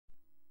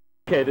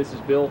Okay, this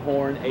is Bill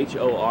Horn,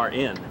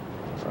 H-O-R-N,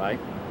 right?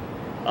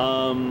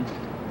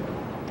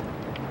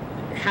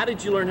 How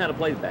did you learn how to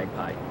play the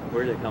bagpipe?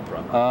 Where did it come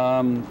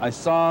from? I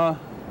saw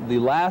the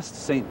last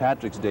St.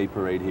 Patrick's Day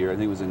parade here. I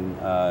think it was in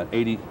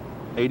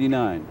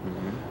 89.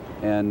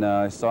 Mm-hmm. And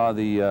I saw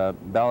the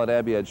Ballad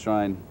Abbey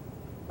Shrine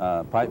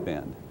pipe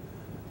band.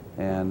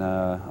 And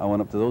I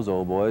went up to those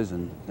old boys,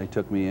 and they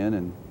took me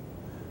in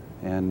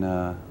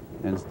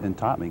and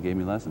taught me, gave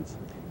me lessons.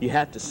 You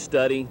have to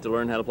study to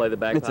learn how to play the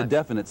bagpipes? It's a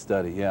definite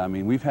study, yeah. I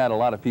mean, we've had a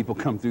lot of people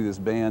come through this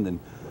band, and,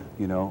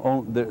 you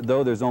know,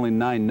 though there's only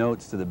 9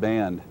 notes to the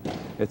band,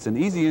 it's an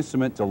easy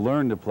instrument to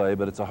learn to play,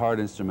 but it's a hard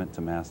instrument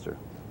to master.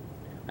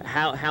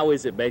 How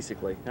is it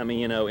basically? I mean,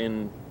 you know,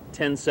 in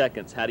 10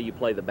 seconds, how do you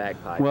play the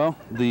bagpipe? Well,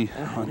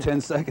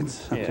 10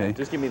 seconds. Okay. Yeah,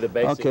 just give me the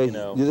basic. Okay. You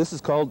know. Yeah, this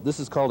is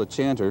called a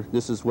chanter.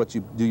 This is what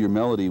you do your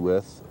melody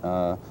with.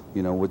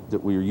 You know,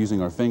 that we're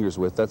using our fingers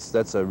with.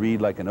 That's a reed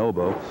like an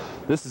oboe.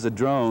 This is a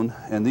drone,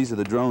 and these are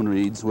the drone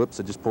reeds. Whoops!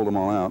 I just pulled them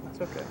all out.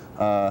 That's okay.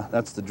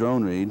 That's the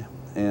drone reed,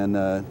 and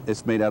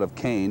it's made out of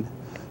cane,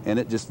 and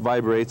it just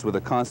vibrates with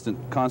a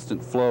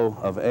constant flow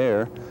of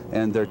air.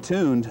 And they're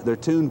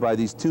tuned by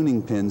these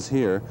tuning pins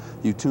here.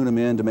 You tune them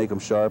in to make them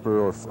sharper,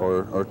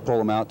 or pull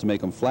them out to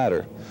make them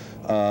flatter.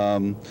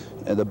 And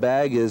the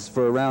bag is,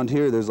 for around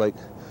here, there's like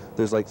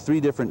 3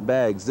 different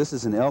bags. This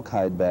is an elk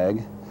hide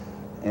bag,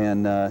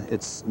 and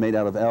it's made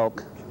out of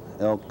elk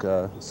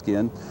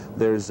skin.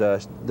 There's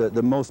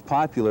the most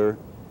popular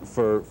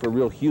for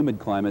real humid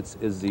climates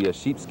is the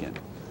sheepskin.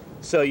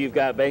 So you've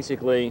got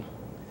basically,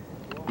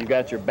 you've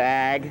got your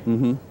bag,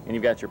 mm-hmm. and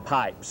you've got your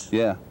pipes.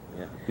 Yeah.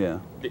 Yeah.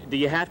 Do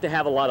you have to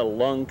have a lot of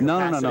lung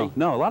capacity?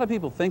 No. A lot of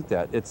people think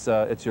that. It's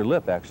your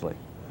lip, actually.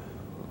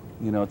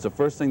 You know, it's the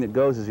first thing that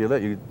goes is your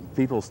lip.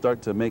 People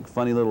start to make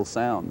funny little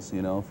sounds,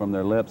 you know, from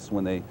their lips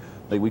when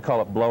we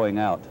call it blowing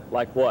out.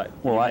 Like what?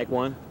 Can you make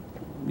one?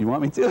 You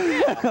want me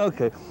to?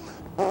 Okay.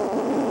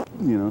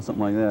 You know,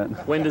 something like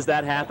that. When does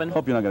that happen?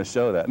 Hope you're not going to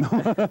show that.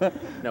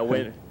 No,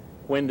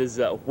 when does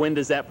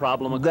that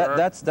problem occur?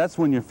 That's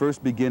when you're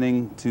first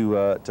beginning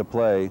to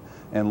play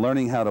and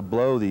learning how to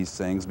blow these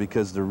things,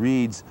 because the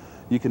reeds,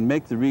 you can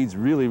make the reeds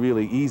really,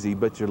 really easy,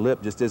 but your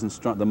lip just isn't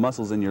strong. The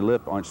muscles in your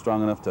lip aren't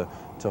strong enough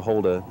to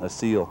hold a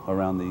seal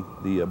around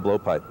the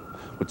blowpipe,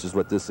 which is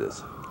what this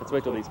is. Let's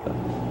wait till these come.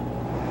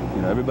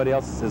 You know, everybody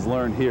else has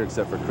learned here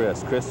except for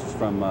Chris. Chris is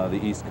from the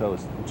East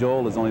Coast.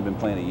 Joel has only been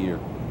playing a year.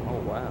 Oh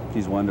wow.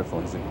 He's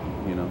wonderful.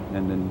 You know,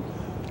 and then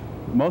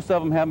most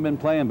of them haven't been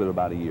playing but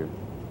about a year.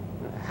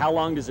 How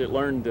long does it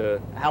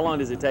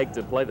take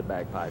to play the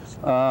bagpipes?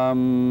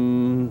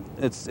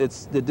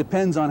 It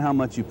depends on how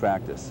much you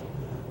practice.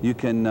 You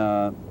can,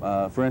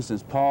 for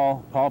instance,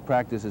 Paul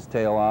practiced his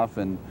tail off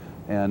and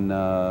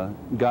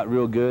got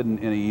real good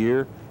in a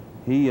year.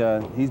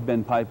 He's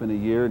been piping a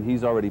year, and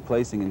he's already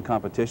placing in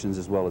competitions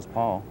as well as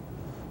Paul.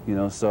 You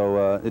know,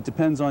 so it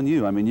depends on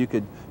you. I mean, you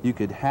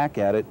could hack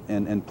at it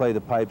and play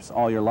the pipes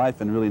all your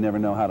life and really never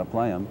know how to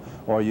play them,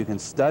 or you can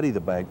study the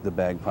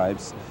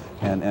bagpipes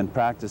and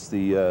practice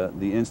the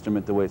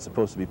instrument the way it's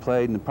supposed to be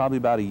played, and probably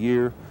about a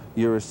year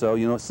or so.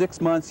 You know,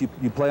 6 months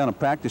you play on a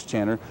practice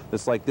chanter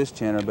that's like this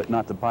chanter, but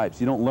not the pipes.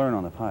 You don't learn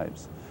on the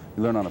pipes.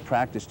 You learn on a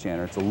practice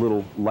chanter. It's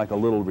like a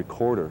little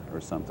recorder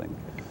or something,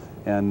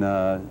 and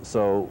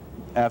so.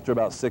 After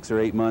about 6 or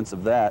 8 months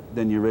of that,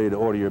 then you're ready to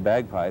order your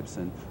bagpipes.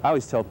 And I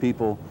always tell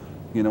people,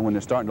 you know, when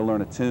they're starting to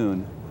learn a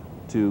tune,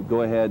 to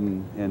go ahead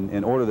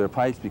and order their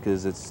pipes,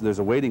 because there's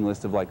a waiting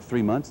list of like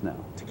 3 months now.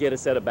 To get a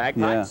set of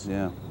bagpipes?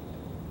 Yeah.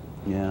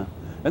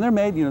 And they're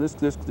made, you know,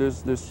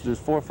 there's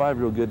 4 or 5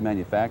 real good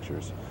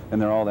manufacturers,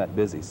 and they're all that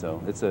busy.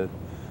 So it's a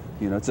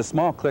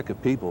small clique of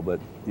people,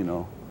 but, you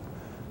know,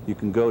 you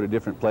can go to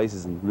different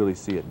places and really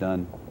see it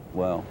done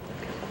well.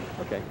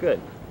 Okay, good.